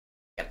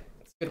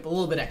Get up a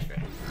little bit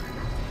extra.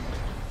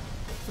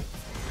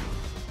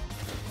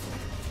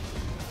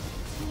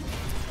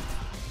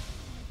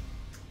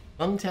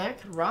 XThumbtack,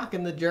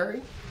 rocking the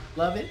jury.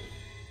 Love it.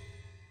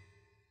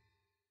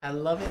 I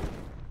love it.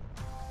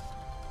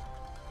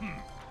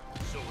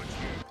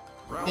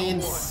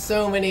 Seeing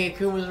so many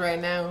Akumas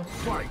right now.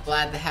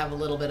 Glad to have a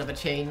little bit of a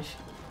change.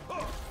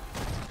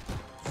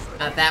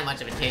 Not that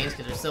much of a change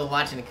because we're still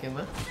watching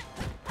Akuma.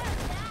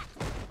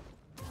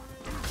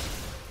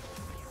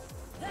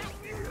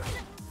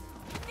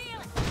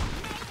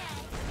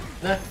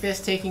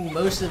 KuckFist taking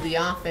most of the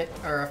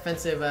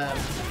offensive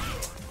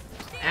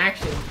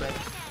actions, but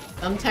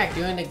XThumbtack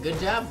doing a good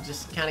job,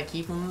 just kind of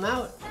keeping them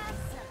out.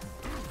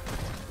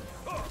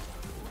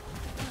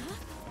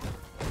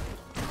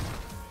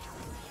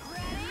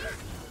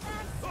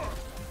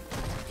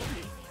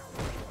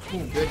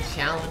 Good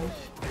challenge.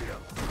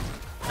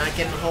 Not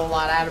getting a whole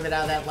lot out of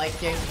that light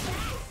kick.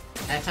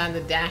 That time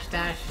the dash.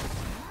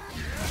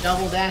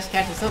 Double dash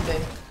catches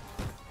something.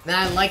 Then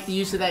I like the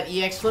use of that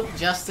EX flip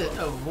just to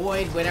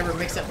avoid whatever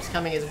mix-up is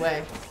coming his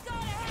way.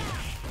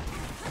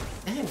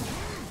 And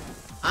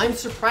I'm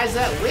surprised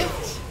that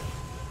whiffed.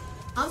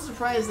 I'm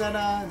surprised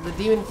that the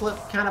demon flip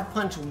kind of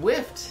punch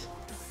whiffed.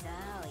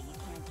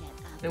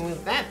 And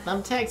with that,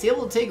 XThumbtack's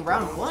able to take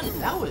round 1.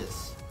 That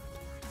was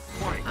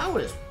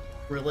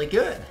really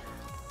good.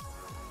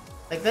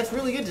 Like, that's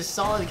really good, just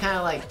solid, kind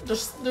of like,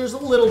 there's a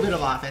little bit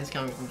of offense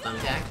coming from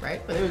XThumbtack,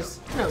 right? But it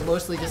was, you know,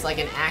 mostly just like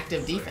an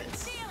active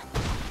defense.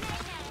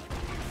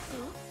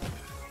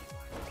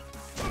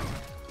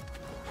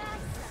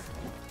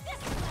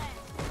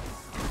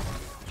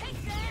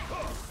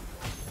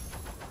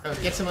 Oh,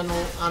 gets him on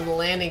the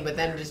landing, but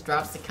then just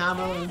drops the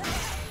combo and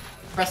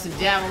presses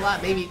jab a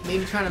lot. Maybe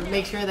trying to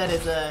make sure that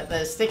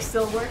his stick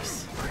still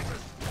works.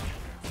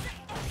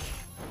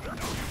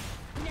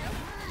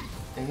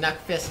 And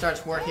KuckFist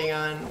starts working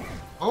on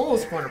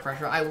almost corner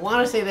pressure. I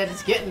want to say that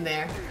it's getting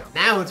there.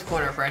 Now it's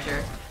corner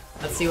pressure.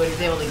 Let's see what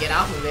he's able to get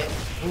off of it.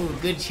 Ooh,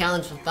 good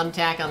challenge from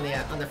XThumbtack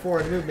on the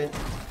forward movement.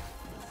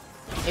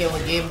 Able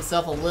to give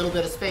himself a little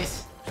bit of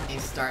space.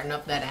 He's starting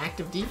up that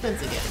active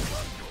defense again.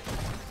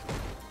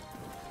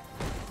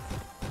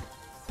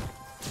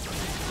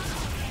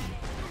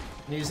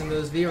 Using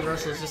those V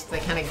reversals just to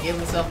kind of give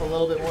himself a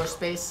little bit more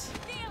space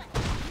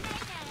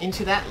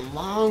into that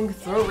long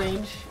throw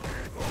range.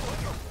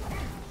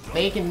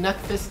 Making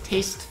KuckFist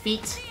taste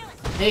feet.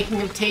 Making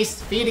him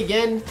taste feet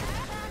again.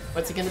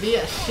 What's it gonna be?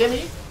 A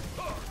shimmy?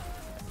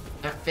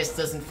 KuckFist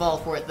doesn't fall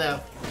for it though.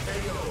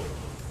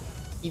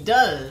 He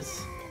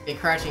does a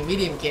crouching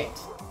medium kick.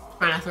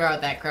 Trying to throw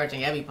out that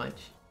crouching heavy punch.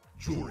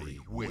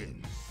 Jury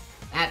wins.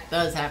 That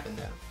does happen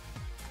though.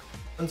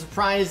 I'm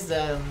surprised,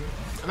 I'm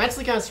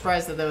actually kind of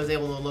surprised that was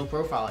able to low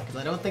profile it, because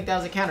I don't think that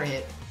was a counter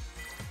hit.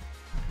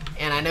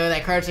 And I know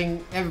that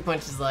crouching heavy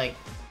punch is like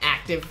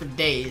active for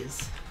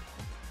days.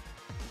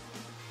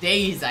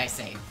 Days, I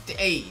say.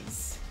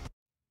 Days.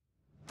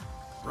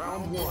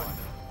 Round 1.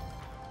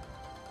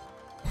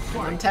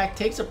 XThumbtack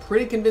takes a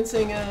pretty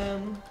convincing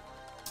game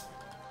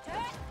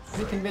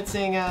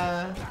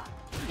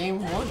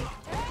 1.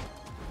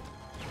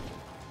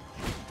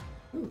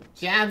 Ooh,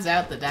 jabs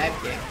out the dive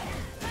kick.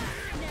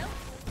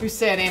 Who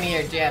said any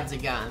air jabs are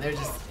gone? They're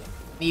just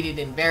needed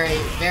in very,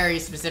 very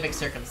specific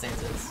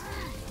circumstances.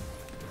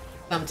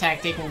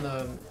 XThumbtack taking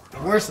the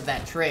worst of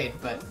that trade,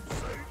 but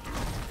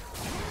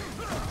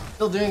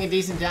still doing a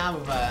decent job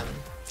of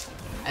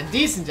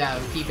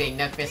keeping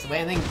KuckFist away.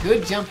 And then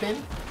good jump in.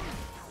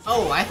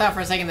 Oh, I thought for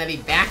a second that he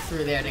backed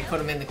through there to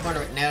put him in the corner.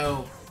 But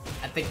no,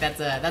 I think that's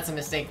a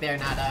mistake there.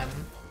 Not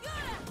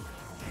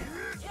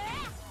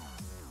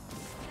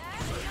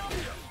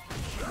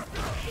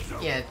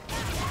yeah.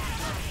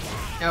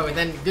 Oh, and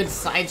then good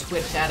side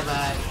switch out of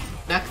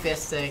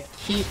KuckFist to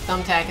keep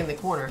XThumbtack in the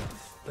corner.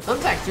 But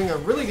XThumbtack's doing a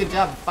really good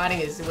job of fighting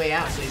his way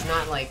out, so he's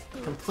not like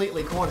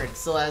completely cornered.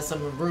 Still has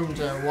some room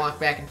to walk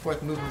back and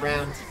forth, move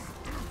around.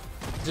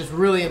 Just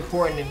really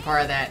important in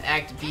part of that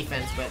active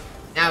defense. But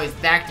now he's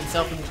backed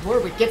himself into the corner,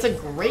 but gets a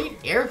great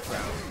air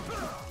throw.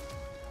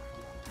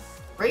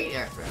 Great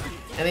air throw.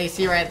 And then you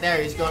see right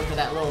there, he's going for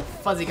that little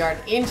fuzzy guard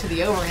into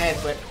the overhead,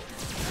 but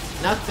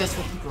KuckFist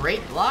with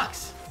great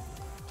blocks.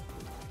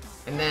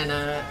 And then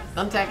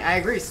XThumbtack, I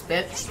agree,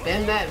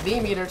 spend that V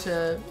meter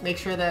to make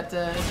sure that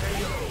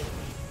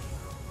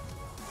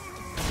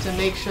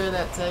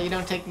you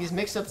don't take these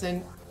mix-ups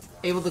and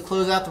able to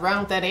close out the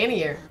round with that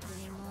anti-air.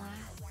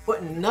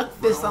 Putting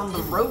KuckFist on the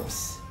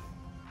ropes.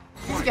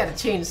 He's got to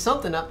change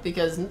something up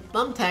because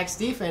XThumbtack's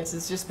defense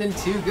has just been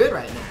too good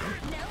right now.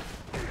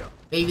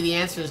 Maybe the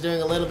answer is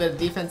doing a little bit of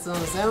defense on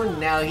his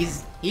own. Now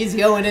he's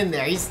going in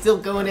there. He's still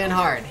going in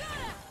hard.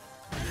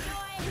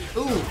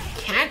 Ooh,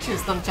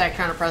 catches XThumbtack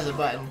trying to press a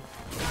button.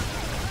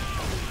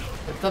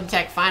 But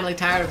XThumbtack finally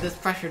tired of this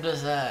pressure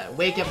does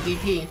wake up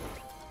DP.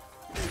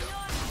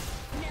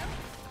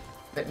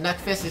 But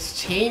KuckFist has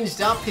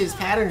changed up his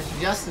patterns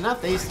just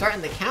enough that he's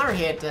starting to counter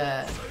hit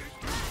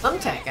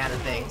XThumbtack out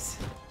of things.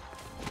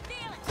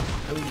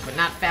 Ooh, but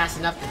not fast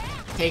enough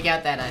to take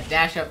out that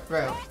dash up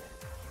throw.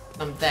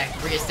 XThumbtack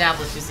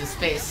reestablishes his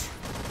space.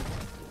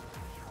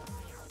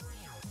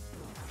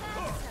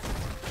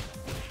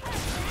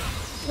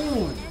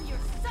 Boom.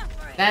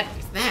 That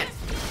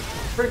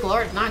critical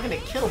art is not gonna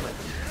kill, but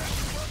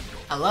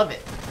I love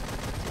it.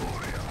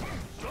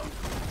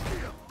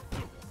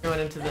 Going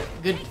into the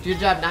good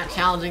job not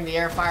challenging the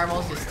air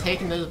fireballs, just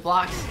taking those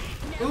blocks.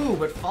 Ooh,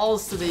 but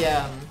falls to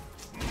the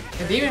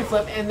demon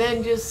flip and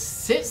then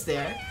just sits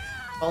there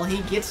while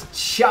he gets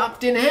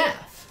chopped in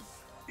half.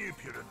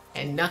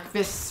 And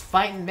KuckFist's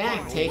fighting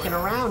back, taking a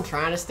round,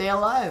 trying to stay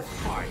alive.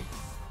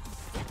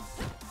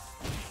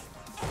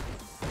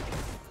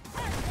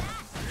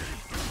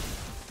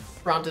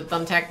 Prompted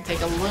XThumbtack to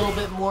take a little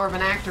bit more of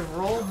an active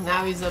role.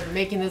 Now he's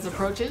making his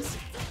approaches.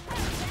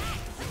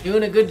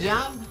 Doing a good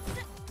job.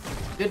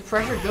 Good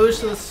pressure, goes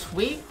to the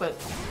sweep, but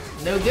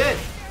no good.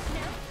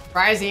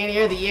 Tries the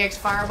anti-air, the EX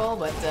fireball,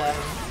 but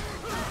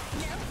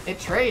it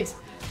trades.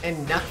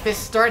 And KuckFist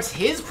starts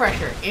his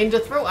pressure into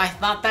throw. I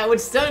thought that would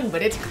stun,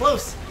 but it's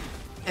close.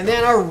 And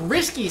then a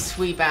risky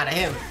sweep out of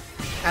him.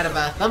 Out of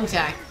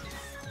XThumbtack.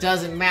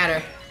 Doesn't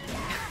matter.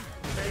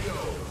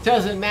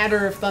 Doesn't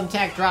matter if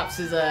XThumbtack drops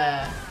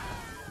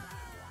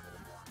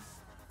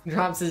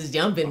his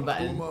jump in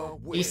button.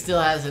 He still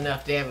has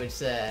enough damage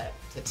to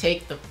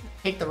take the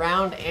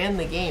round and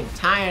the game,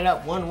 tying it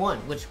up 1-1,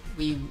 which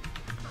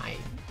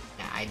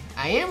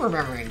I am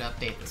remembering to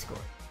update the score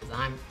because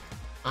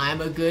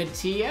I'm a good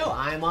TO.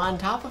 I'm on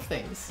top of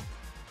things.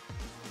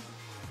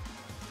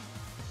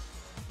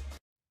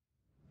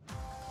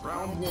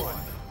 Round 1.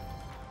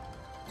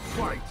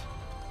 Fight.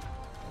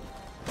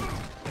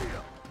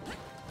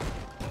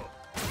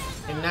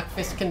 And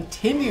KuckFist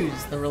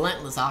continues the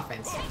relentless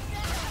offense,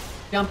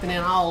 jumping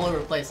in all over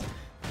the place.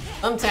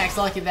 XThumbtack's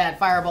lucky that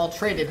fireball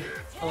traded,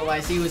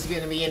 otherwise he was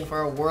going to be in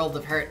for a world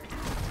of hurt.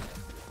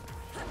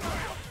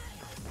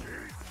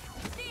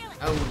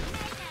 Oh,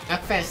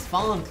 KuckFist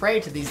fallen prey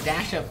to these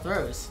dash-up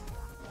throws.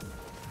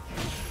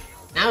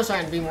 Now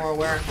starting to be more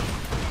aware,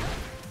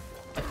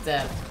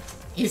 but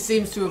he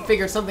seems to have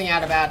figured something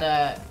out about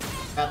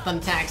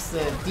XThumbtack's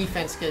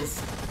defense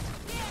because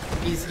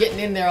he's getting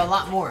in there a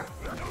lot more.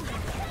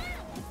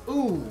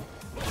 Ooh,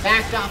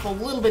 backed off a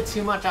little bit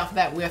too much off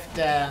that whiffed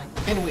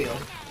pinwheel.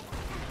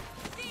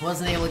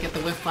 Wasn't able to get the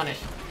whiff punish.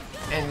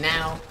 And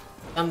now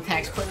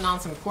XThumbtack's putting on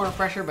some corner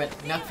pressure, but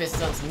KuckFist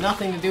does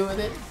nothing to do with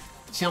it.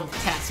 Jump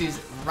tattoos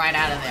right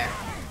out of there.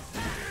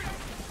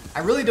 I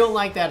really don't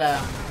like that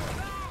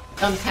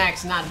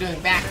XThumbtack's not doing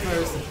back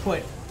throws to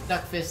put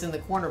KuckFist in the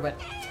corner, but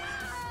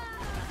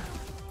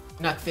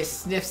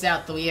KuckFist sniffs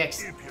out the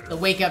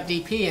wake up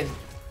DP and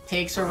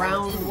takes a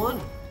round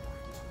 1.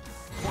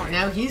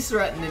 Now he's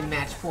threatening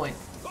match point.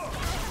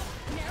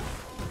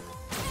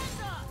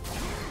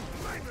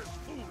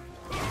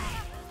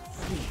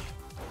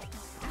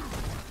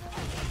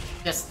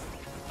 Just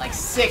like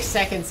 6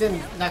 seconds in,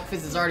 KuckFist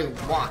has already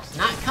walked.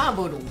 Not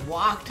comboed,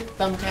 walked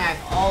XThumbtack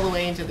all the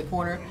way into the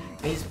corner,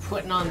 and he's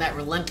putting on that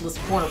relentless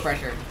corner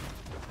pressure.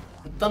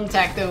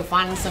 XThumbtack though,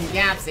 finding some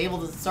gaps, able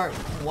to start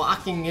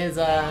walking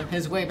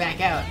his way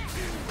back out.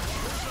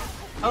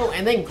 Oh,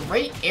 and then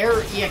great air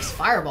EX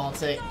fireball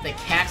to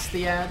catch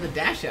the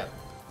dash up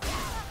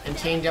and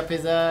change up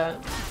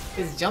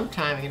his jump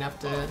timing enough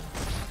to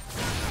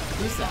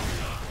do so.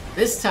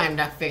 This time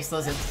KuckFist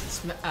doesn't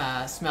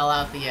smell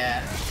out the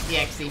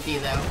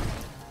XCP though.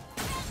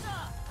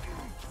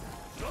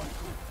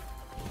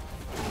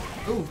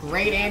 Ooh,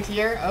 great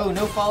anti-air. Oh,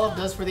 no follow-up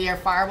does for the air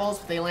fireballs,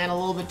 but they land a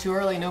little bit too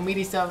early. No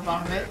meaty stuff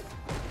off of it.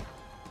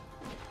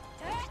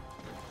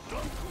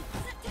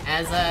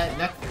 As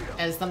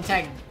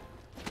XThumbtack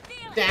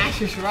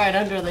dashes right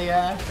under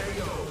the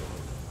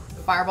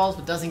fireballs,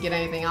 but doesn't get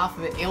anything off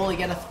of it. Able to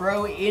get a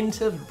throw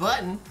into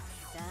button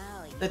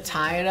to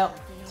tie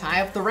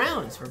up the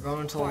rounds. We're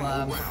going to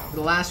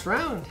the last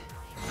round.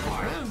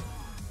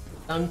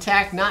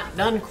 XThumbtack not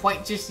done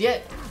quite just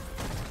yet.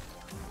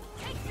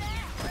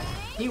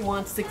 He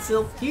wants to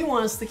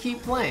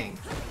keep playing.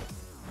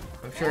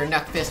 I'm sure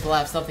KuckFist will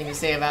have something to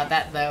say about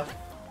that though,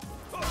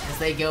 as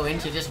they go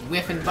into just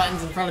whiffing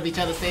buttons in front of each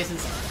other's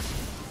faces.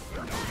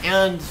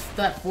 And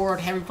that forward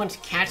heavy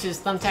punch catches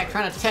XThumbtack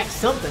trying to tech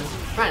something,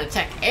 trying to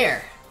tech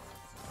air.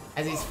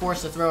 As he's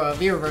forced to throw a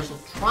V-reversal,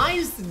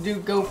 tries to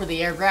go for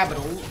the air grab, but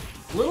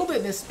a little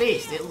bit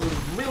misspaced. It was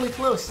really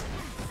close.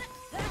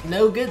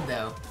 No good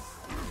though.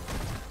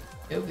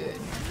 No good.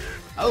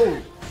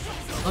 Oh,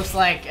 looks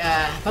like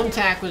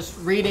XThumbtack was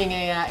reading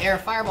a air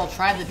fireball,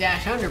 tried the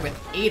dash under, but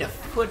ate a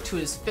foot to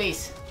his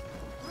face,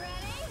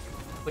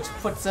 which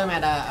puts him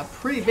at a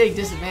pretty big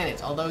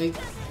disadvantage. Although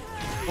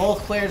both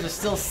players are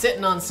still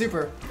sitting on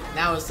super.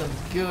 That was some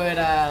good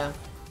air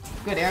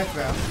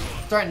throw.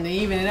 Starting to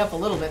even it up a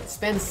little bit.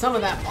 Spend some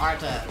of that bar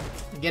to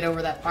get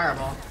over that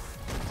fireball.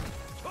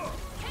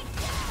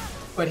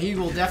 But he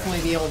will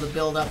definitely be able to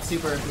build up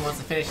super if he wants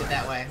to finish it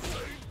that way.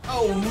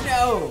 Oh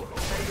no!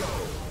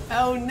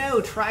 Oh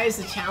no! Tries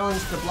to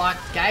challenge the block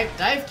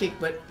dive kick,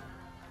 but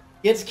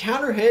gets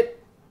counter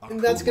hit, and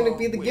that's gonna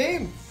be the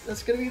game.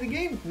 That's gonna be the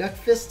game.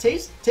 KuckFist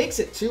takes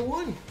it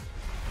 2-1.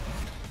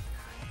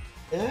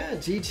 Yeah,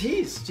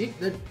 GG's.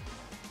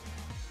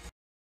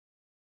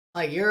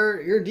 Like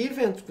your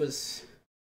defense was